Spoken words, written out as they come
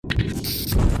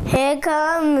Here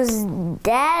comes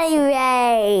Daddy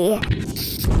Ray.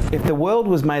 If the world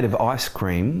was made of ice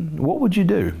cream, what would you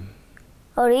do?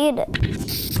 I'd eat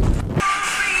it.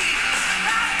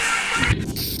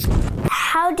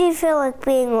 How do you feel like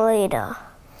being a leader?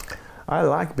 I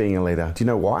like being a leader. Do you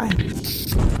know why?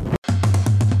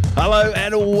 Hello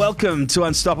and welcome to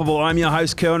Unstoppable. I'm your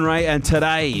host, Kerwin Ray, and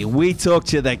today we talk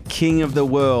to the king of the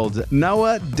world,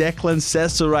 Noah Declan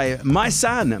Cecil Ray. My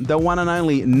son, the one and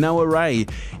only Noah Ray,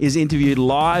 is interviewed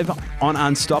live on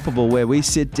Unstoppable, where we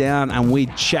sit down and we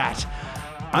chat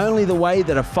only the way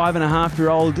that a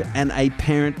 5.5-year-old and a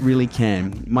parent really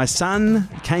can. My son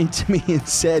came to me and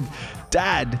said,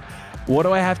 "Dad, what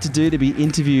do I have to do to be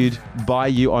interviewed by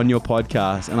you on your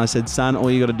podcast?" And I said, "Son,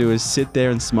 all you got to do is sit there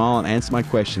and smile and answer my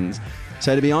questions."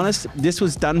 So to be honest, this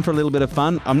was done for a little bit of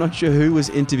fun. I'm not sure who was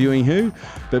interviewing who,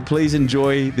 but please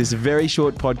enjoy this very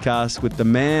short podcast with the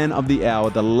man of the hour,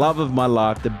 the love of my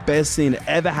life, the best thing that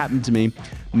ever happened to me.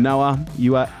 Noah,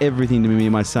 you are everything to me,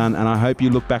 my son, and I hope you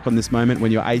look back on this moment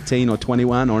when you're 18 or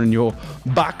 21 or in your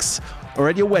bucks or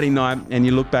at your wedding night and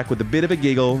you look back with a bit of a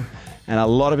giggle and a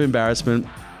lot of embarrassment.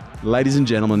 Ladies and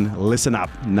gentlemen, listen up,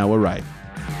 Noah Ray.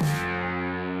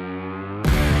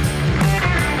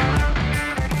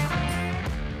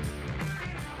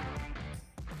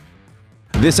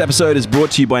 This episode is brought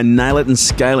to you by Nail It and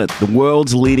Scale It, the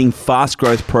world's leading fast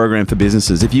growth program for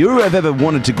businesses. If you have ever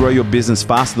wanted to grow your business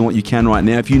faster than what you can right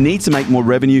now, if you need to make more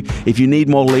revenue, if you need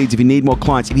more leads, if you need more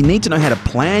clients, if you need to know how to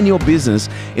plan your business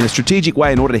in a strategic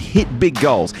way in order to hit big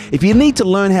goals, if you need to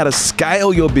learn how to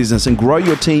scale your business and grow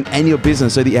your team and your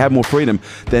business so that you have more freedom,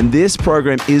 then this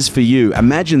program is for you.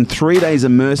 Imagine 3 days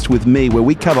immersed with me where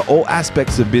we cover all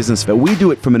aspects of business, but we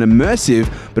do it from an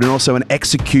immersive but also an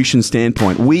execution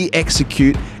standpoint. We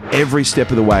execute every step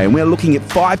of the way, and we're looking at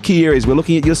 5 key areas. We're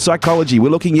looking at your psychology, we're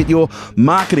looking at your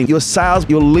marketing, your sales,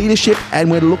 your leadership, and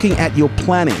we're looking at your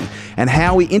planning and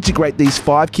how we integrate these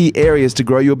 5 key areas to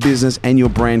grow your business and your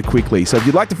brand quickly. So if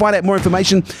you'd like to find out more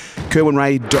information,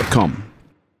 kerwinray.com.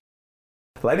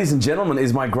 Ladies and gentlemen, it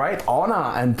is my great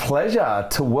honor and pleasure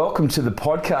to welcome to the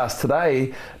podcast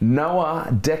today, Noah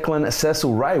Declan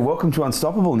Cecil Ray. Welcome to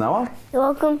Unstoppable, Noah. You're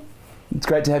welcome. It's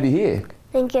great to have you here.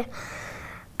 Thank you.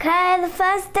 Okay, the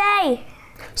first day.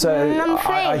 So Number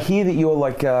 3. I hear that you're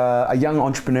like a young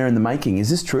entrepreneur in the making. Is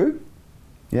this true?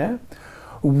 Yeah.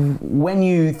 When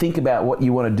you think about what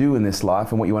you want to do in this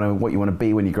life and what you want to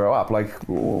be when you grow up, like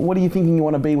what are you thinking you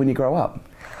want to be when you grow up?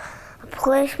 A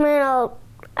policeman, or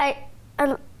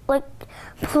like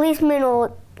policeman,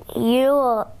 or you,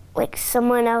 or like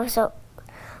someone else, or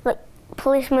like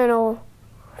policeman or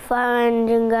fire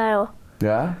engine guy, or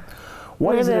yeah.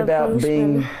 What is it about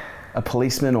being a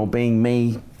policeman or being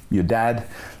me, your dad,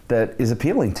 that is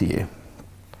appealing to you?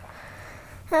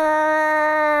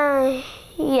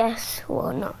 Yes,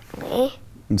 well, not me.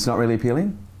 It's not really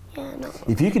appealing? Yeah, no.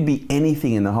 If you could be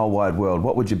anything in the whole wide world,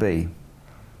 what would you be?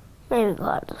 Maybe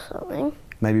God or something.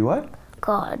 Maybe what?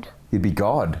 God. You'd be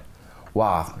God.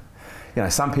 Wow. You know,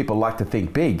 some people like to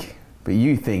think big, but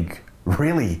you think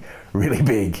really, really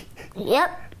big.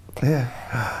 Yep.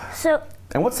 Yeah. So,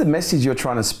 and what's the message you're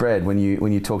trying to spread when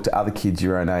you talk to other kids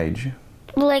your own age?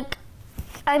 like,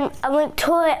 I'm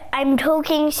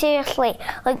talking seriously.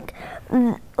 Like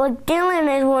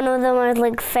Dylan is one of the most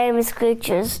like famous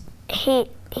creatures. He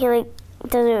like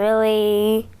doesn't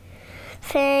really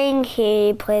think.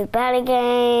 He plays battle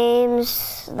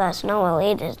games. That's not what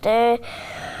leaders do.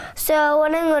 So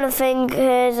what I'm gonna think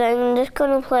is I'm just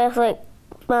gonna play like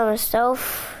by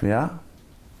myself. Yeah.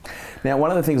 Now,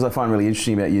 one of the things I find really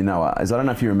interesting about you, Noah, is I don't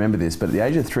know if you remember this, but at the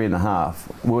age of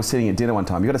 3.5, we were sitting at dinner one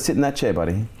time. You got to sit in that chair,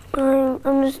 buddy.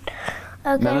 I'm just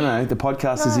okay. No. The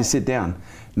podcast is you sit down.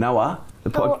 Noah,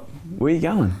 where are you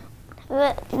going?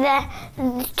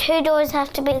 The 2 doors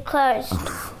have to be closed.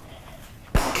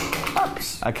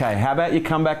 Oops. Okay, how about you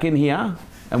come back in here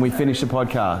and we finish the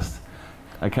podcast?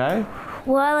 Okay?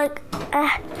 Well, like,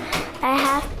 I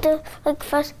have to, like,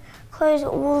 first close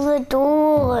all the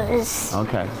doors.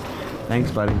 Okay.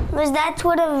 Thanks, buddy. Because that's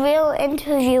what a real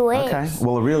interview is. Okay.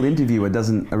 Well, a real interview,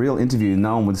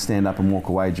 no one would stand up and walk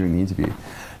away during the interview.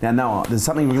 Now, Noah, there's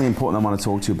something really important I want to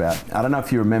talk to you about. I don't know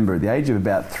if you remember, at the age of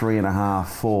about 3.5,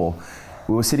 4,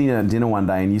 we were sitting at dinner one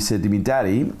day and you said to me,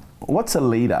 "Daddy, what's a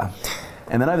leader?"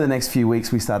 And then over the next few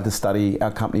weeks, we started to study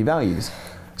our company values.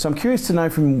 So I'm curious to know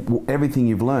from everything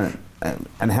you've learned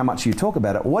and how much you talk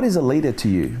about it, what is a leader to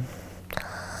you?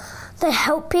 They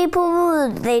help people.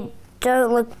 They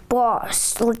don't look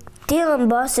boss. Like Dylan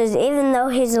bosses, even though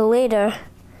he's a leader,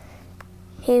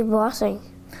 he's bossing.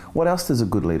 What else does a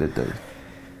good leader do?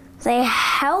 They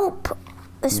help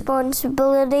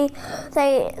responsibility.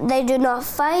 They do not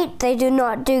fight. They do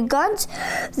not do guns.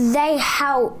 They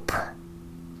help.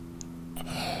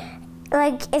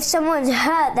 Like if someone's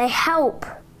hurt, they help.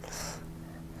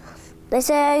 They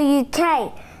say, "Are you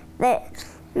okay?"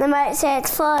 They might say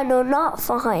it's fine or not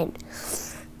fine.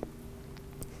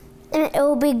 And it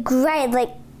will be great.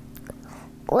 Like,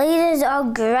 leaders are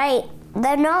great.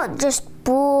 They're not just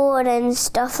bored and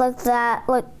stuff like that.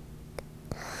 Like,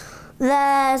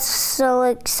 they're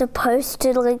supposed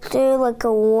to do like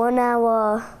a 1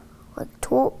 hour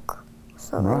talk,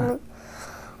 something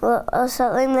or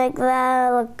something like that.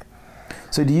 Like.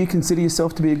 So, do you consider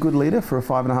yourself to be a good leader for a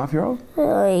 5.5-year-old?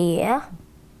 Yeah.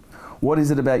 What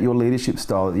is it about your leadership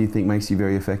style that you think makes you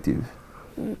very effective?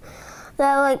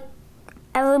 That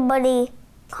everybody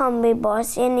can't be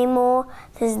bossy anymore.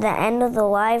 This is the end of the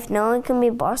life. No one can be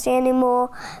bossy anymore.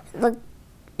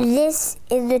 This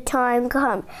is the time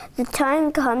come. The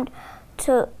time come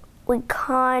to we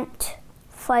can't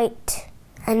fight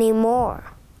anymore.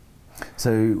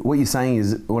 So what you're saying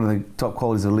is one of the top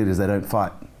qualities of leaders, they don't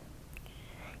fight.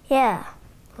 Yeah.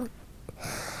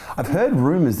 I've heard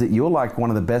rumours that you're like one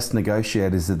of the best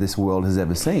negotiators that this world has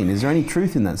ever seen. Is there any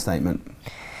truth in that statement?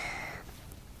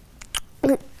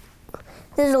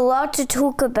 There's a lot to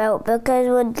talk about because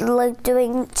we're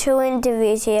doing 2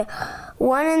 interviews here.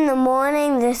 One in the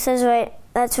morning, that's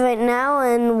right now,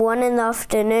 and one in the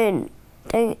afternoon.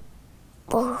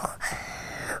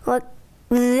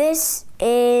 This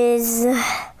is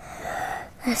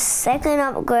the second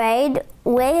upgrade.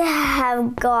 We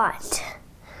have got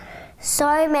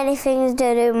so many things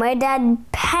to do. My dad's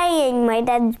paying, my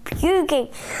dad's puking,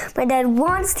 my dad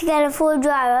wants to get a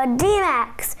 4-drive, a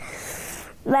D-Max.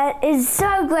 That is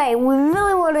so great. We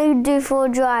really want to do 4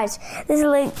 drives. This is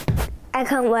I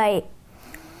can't wait.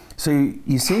 So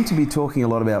you seem to be talking a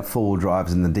lot about 4-wheel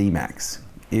drives and the D-Max.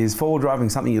 Is 4-wheel driving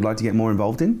something you'd like to get more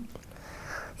involved in?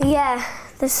 Yeah,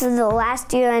 this is the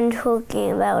last year I'm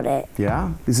talking about it.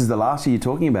 Yeah? This is the last year you're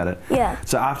talking about it? Yeah.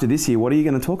 So after this year, what are you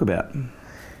going to talk about?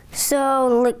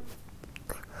 So,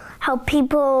 how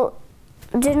people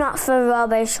do not throw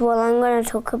rubbish. Well, I'm going to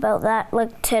talk about that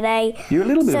today. You're a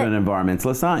little bit of an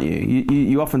environmentalist, aren't you?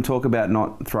 You often talk about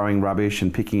not throwing rubbish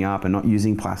and picking up and not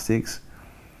using plastics.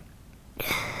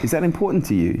 Is that important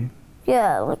to you?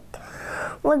 Yeah,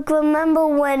 remember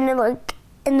when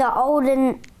in the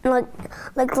olden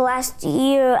last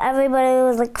year everybody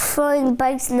was throwing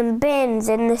bikes in the bins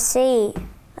in the sea.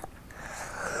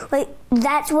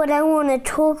 That's what I want to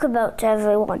talk about to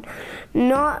everyone.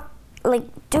 Not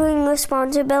doing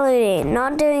responsibility,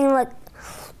 not doing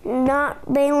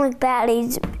not being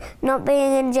baddies, not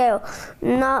being in jail,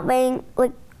 not being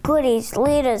goodies,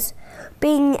 leaders,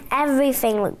 being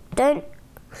everything. Don't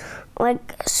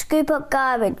scoop up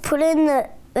garbage, put in the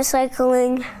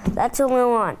recycling. That's all I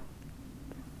want.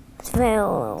 That's very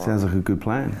all I want. Sounds like a good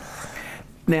plan.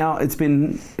 Now, it's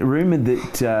been rumoured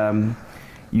that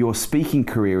your speaking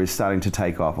career is starting to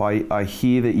take off. I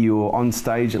hear that you're on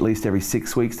stage at least every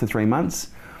 6 weeks to 3 months.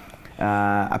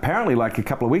 Apparently, a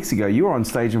couple of weeks ago, you were on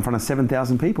stage in front of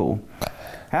 7,000 people.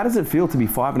 How does it feel to be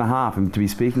 5.5 and to be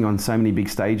speaking on so many big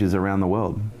stages around the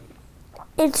world?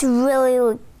 It's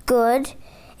really good.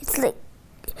 It's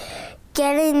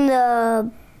getting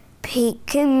the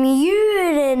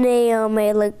community on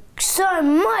me, so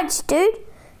much, dude.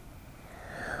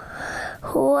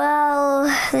 Well,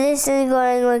 this is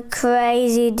going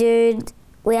crazy, dude.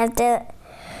 We have to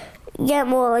get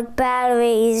more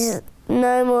batteries,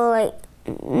 no more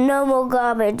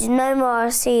garbage, no more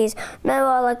RCs, no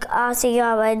more RC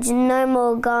garbage, no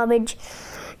more garbage,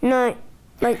 no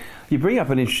You bring up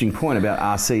an interesting point about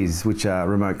RCs, which are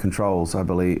remote controls, I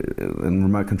believe, and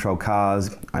remote control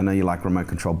cars. I know you like remote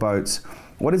control boats.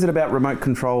 What is it about remote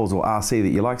controls or RC that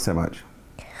you like so much?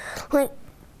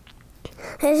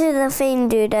 This is the thing,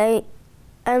 dude.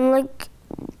 I'm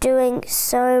doing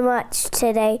so much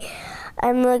today.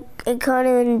 I can't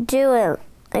even do it.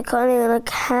 I can't even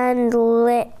handle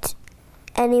it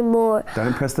anymore.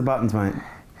 Don't press the buttons, mate.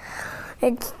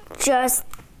 It's just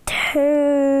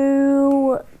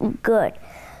too good.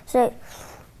 So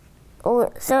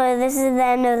this is the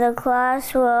end of the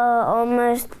class. We're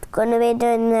almost going to be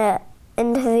doing the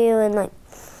interview and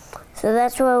so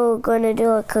that's why we're going to do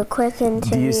a quick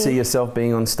interview. Do you see yourself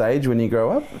being on stage when you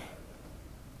grow up?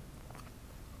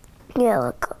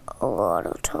 Yeah, a lot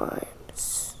of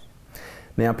times.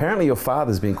 Now, apparently your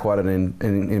father's been quite an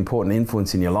important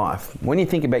influence in your life. When you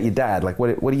think about your dad,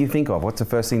 what do you think of? What's the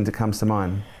first thing that comes to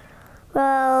mind?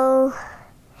 Well,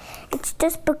 it's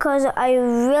just because I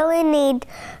really need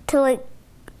to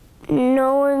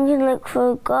no one can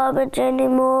throw garbage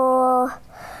anymore.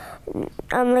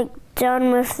 I'm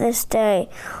done with this day.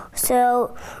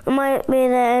 So it might be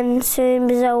the end soon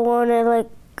because I want to like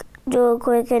do a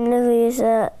quick interview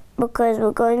because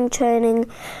we're going training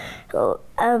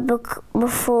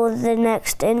before the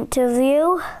next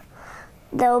interview.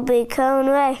 That will be Karen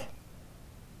Ray.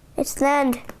 It's the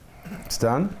end. It's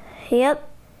done? Yep.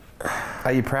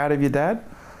 Are you proud of your dad?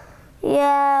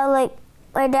 Yeah, like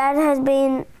my dad has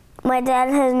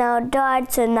now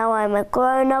died, so now I'm a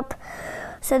grown up.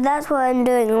 So that's what I'm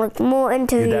doing, like more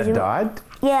interviews. Your dad died?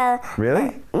 Yeah.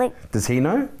 Really? Like, Does he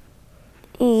know?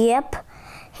 yep.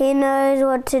 He knows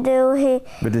what to do.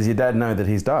 But does your dad know that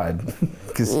he's died?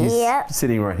 Because he's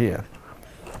sitting right here.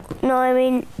 No, I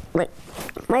mean, like,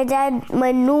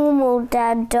 my normal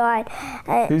dad died.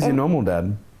 Who's your normal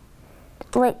dad?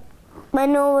 Like, my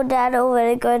normal dad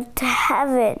already go to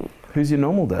heaven. Who's your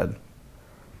normal dad?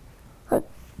 Like,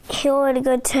 he already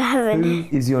go to heaven.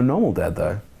 Who is your normal dad,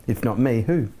 though? If not me,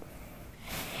 who?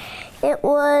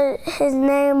 His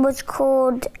name was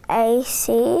called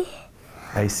AC.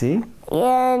 AC?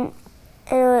 Yeah,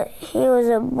 and he was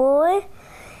a boy.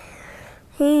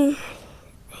 He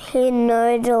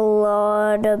knows a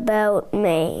lot about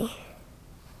me.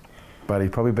 Buddy,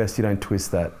 probably best you don't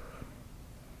twist that.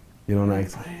 You don't know.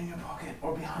 Put it in your pocket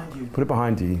or behind you. Put it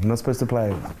behind you. You're not supposed to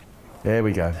play. There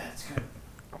we go. That's good.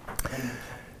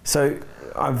 So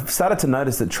I've started to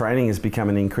notice that training has become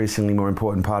an increasingly more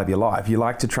important part of your life. You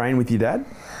like to train with your dad?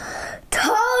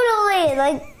 Totally!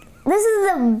 Like, this is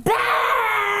the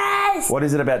best! What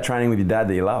is it about training with your dad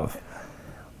that you love?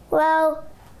 Well,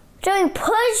 doing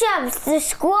push-ups, the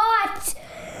squats,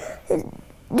 doing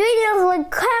it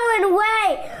like Karen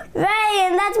Ray,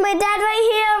 and that's my dad right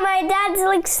here. My dad's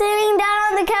like sitting down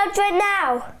on the couch right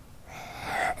now.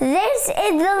 This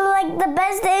is the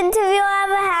best interview I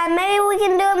ever had. Maybe we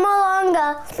can do it more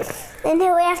longer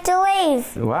until we have to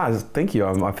leave. Wow, thank you.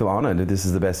 I feel honoured that this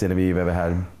is the best interview you've ever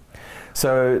had.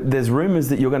 So there's rumours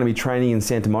that you're going to be training in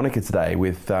Santa Monica today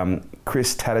with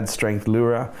Chris Tattered Strength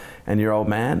Lura and your old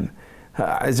man.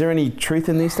 Is there any truth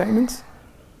in these statements?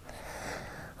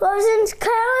 Well, since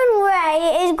Karen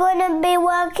Ray is going to be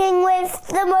working with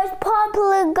the most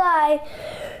popular guy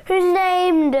who's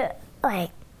named, what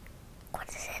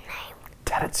is his name?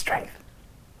 Tattered Strength.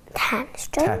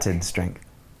 Tattered Strength?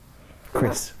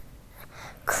 Chris.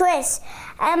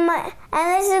 And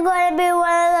this is going to be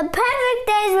one of the perfect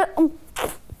days.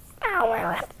 Ow,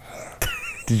 my lip.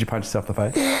 Did you punch yourself in the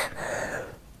face?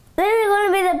 This is going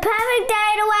to be the perfect day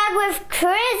to work with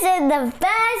Chris and the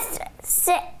best.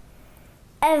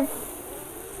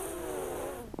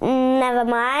 Never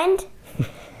mind.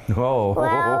 Oh.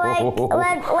 Well,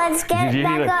 let's get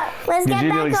back on. Let's get Did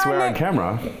you back nearly on swear the, on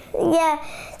camera? Yeah.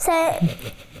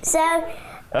 So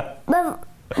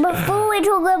before we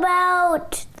talk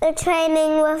about the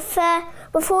training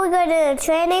before we go to the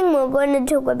training, we're going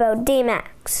to talk about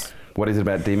D-Max. What is it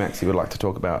about D-Max you would like to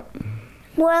talk about?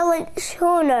 Well, it's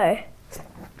Shauna.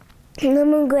 I'm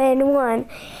in grade 1.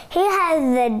 He has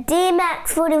the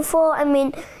D-Max 44.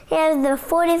 He has the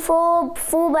 44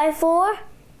 4x4.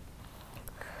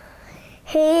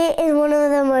 He is one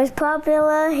of the most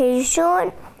popular. He's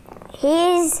short.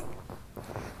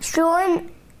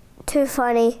 Too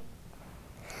funny.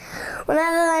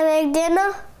 Whenever I make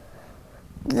dinner,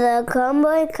 the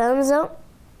combo comes up.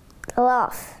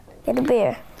 Laugh. Get a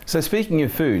beer. So speaking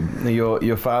of food,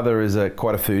 your father is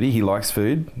quite a foodie. He likes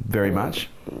food very much,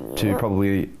 to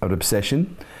probably an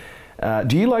obsession.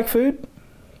 Do you like food?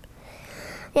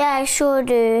 Yeah, I sure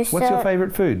do. What's your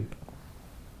favourite food?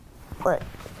 What?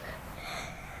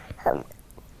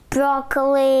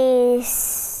 Broccoli,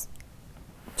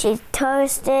 cheese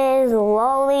toasted,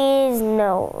 lollies.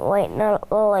 Not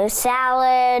lollies.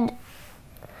 Salad.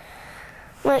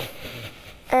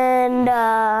 And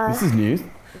This is new.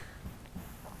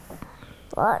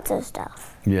 lots of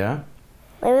stuff. Yeah.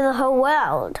 Maybe the whole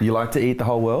world. You like to eat the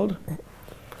whole world?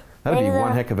 That'd be Maybe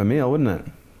one heck of a meal, wouldn't it?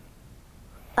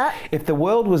 If the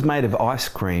world was made of ice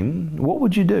cream, what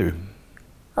would you do?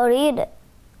 I would eat it.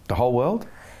 The whole world?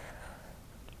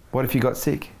 What if you got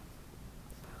sick?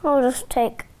 I'll just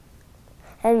take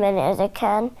as many as I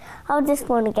can. I just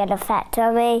want to get a fat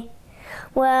tummy.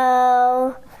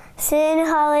 Well, soon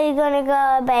Holly's gonna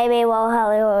go a baby. Well,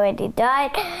 Holly already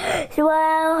died.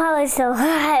 Well, Holly's still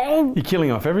alive. You're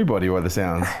killing off everybody by the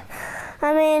sounds.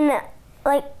 Can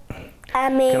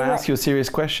Can I ask you a serious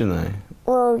question though?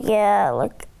 Well, yeah,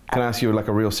 Can I ask you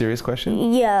a real serious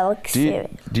question? yeah, Do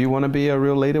you want to be a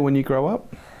real leader when you grow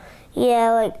up?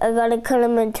 Yeah, I gotta cut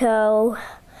him a toe.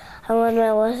 I learned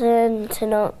my lesson to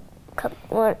not cut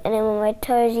any of my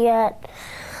toes yet.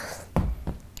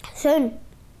 Soon.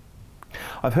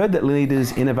 I've heard that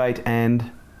leaders innovate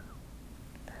and...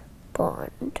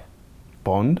 bond.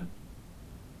 Bond?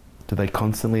 Do they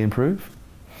constantly improve?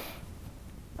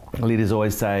 Leaders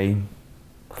always say,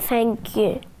 Thank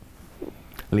you.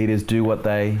 leaders do what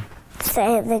they,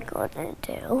 Say they're gonna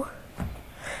do.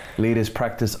 leaders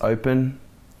practice open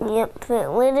Yep,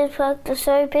 but leaders practice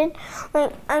open.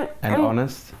 Like, and I'm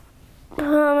honest.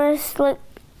 promised, like,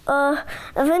 I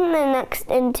think the next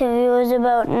interview is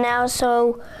about now,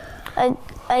 so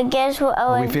I guess what I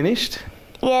Are we would, finished?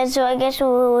 yeah, so I guess what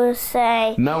we will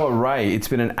say. Noah Ray, it's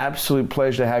been an absolute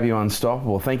pleasure to have you on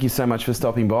Unstoppable. Thank you so much for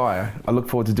stopping by. I look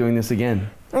forward to doing this again.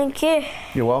 Thank you.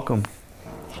 You're welcome.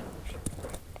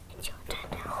 It's your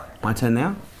turn now. My turn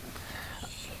now?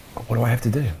 What do I have to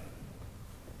do?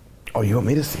 Oh, you want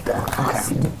me to sit down?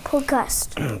 Okay.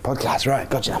 Podcast. Podcast, right,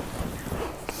 gotcha.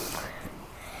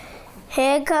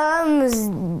 Here comes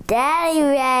Daddy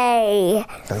Ray.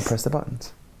 Don't press the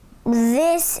buttons.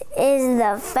 This is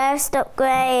the first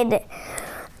upgrade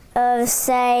of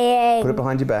saying. Put it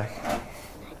behind your back.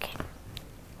 Okay.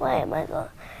 Where am I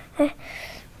going?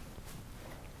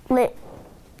 Wait.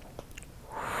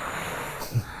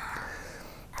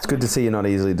 It's good to see you're not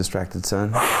easily distracted,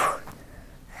 son.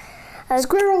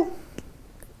 Squirrel.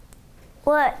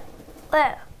 What?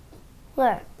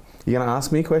 Where? You gonna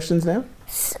ask me questions now?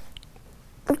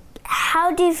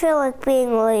 How do you feel like being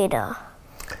a leader?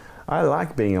 I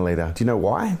like being a leader. Do you know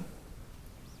why?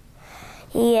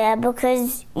 Yeah,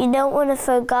 because you don't want to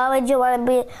throw garbage, you want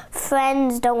to be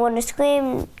friends, don't want to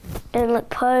scream, don't look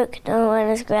poke, don't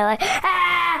want to scream like,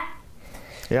 ah!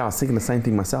 Yeah, I was thinking the same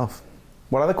thing myself.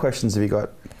 What other questions have you got?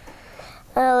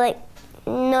 Like,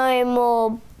 no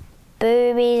more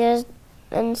boobies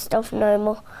and stuff, no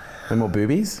more. No more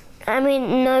boobies? I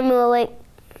mean, no more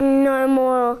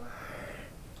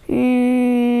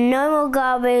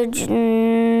garbage, no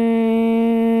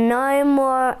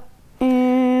more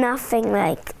nothing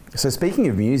like. So speaking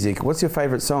of music, what's your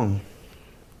favourite song?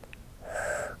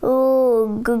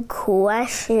 Oh, good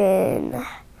question.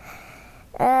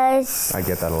 I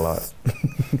get that a lot.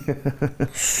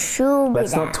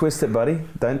 Let's not twist it, buddy.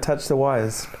 Don't touch the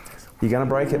wires. You're gonna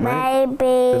break it, mate.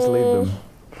 Maybe. Just leave them.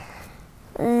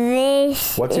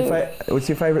 This. What's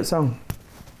your favourite song?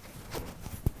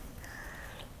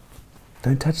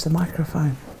 Don't touch the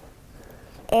microphone.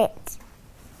 It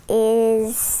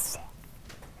is.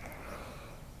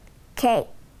 Okay.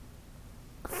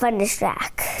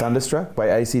 Thunderstruck. Thunderstruck by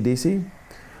AC/DC.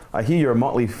 I hear you're a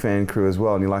Motley fan crew as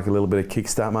well, and you like a little bit of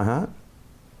Kickstart My Heart.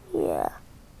 Yeah.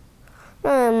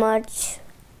 Not much.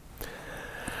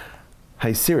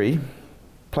 Hey Siri,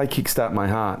 play Kickstart My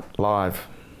Heart live.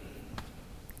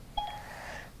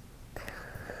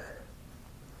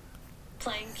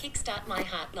 Playing Kickstart My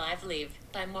Heart Live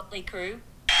by Motley Crue.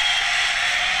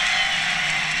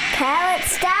 Okay,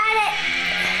 let's start it.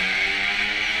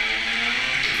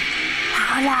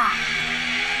 Louder.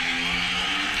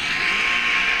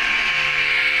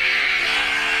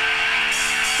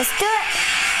 Let's do it.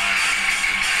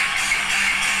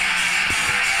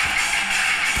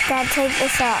 Dad, take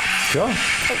this up. Sure.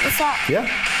 Take this up. Yeah.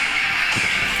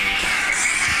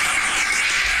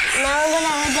 Now we're gonna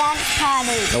have a dance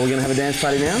party. Are we gonna have a dance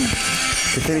party now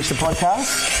to finish the podcast?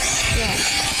 Yeah.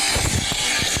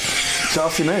 Show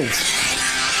us your moves.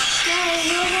 No,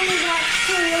 you're gonna dance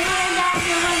too. You're gonna dance.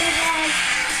 You're gonna dance.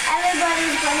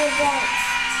 Everybody's gonna dance.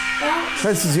 Yeah?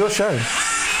 This is your show.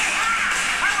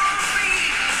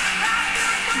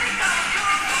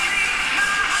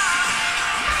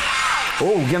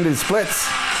 Oh, we're gonna do the splits.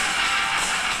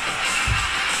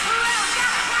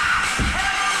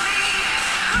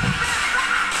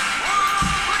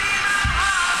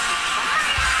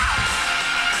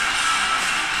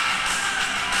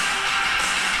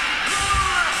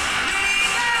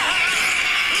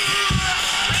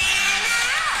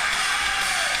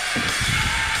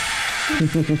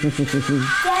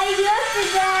 Daddy, you have to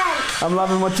dance. I'm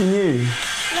loving watching you.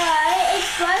 No,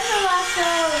 it's both of us, so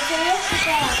you have to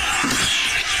dance.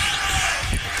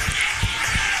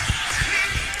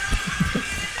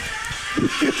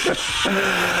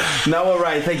 Noah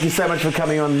Ray, thank you so much for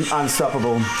coming on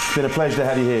Unstoppable. It's been a pleasure to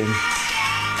have you here.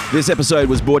 This episode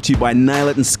was brought to you by Nail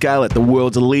It and Scale It, the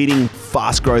world's leading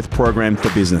fast growth program for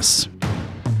business.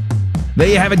 There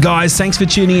you have it, guys. Thanks for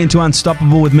tuning in to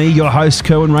Unstoppable with me, your host,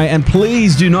 Kerwin Ray. And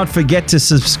please do not forget to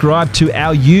subscribe to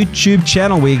our YouTube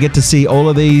channel where you get to see all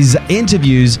of these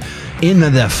interviews in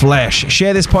the flesh.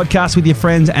 Share this podcast with your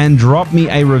friends and drop me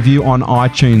a review on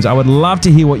iTunes. I would love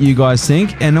to hear what you guys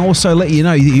think, and also let you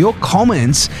know that your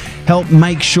comments help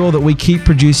make sure that we keep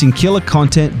producing killer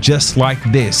content just like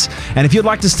this. And if you'd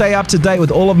like to stay up to date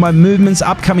with all of my movements,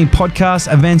 upcoming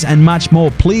podcasts, events, and much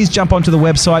more, please jump onto the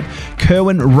website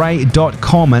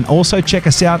kerwinray.com, and also check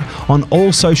us out on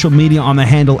all social media on the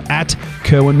handle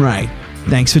 @KerwinRay.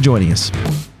 Thanks for joining us.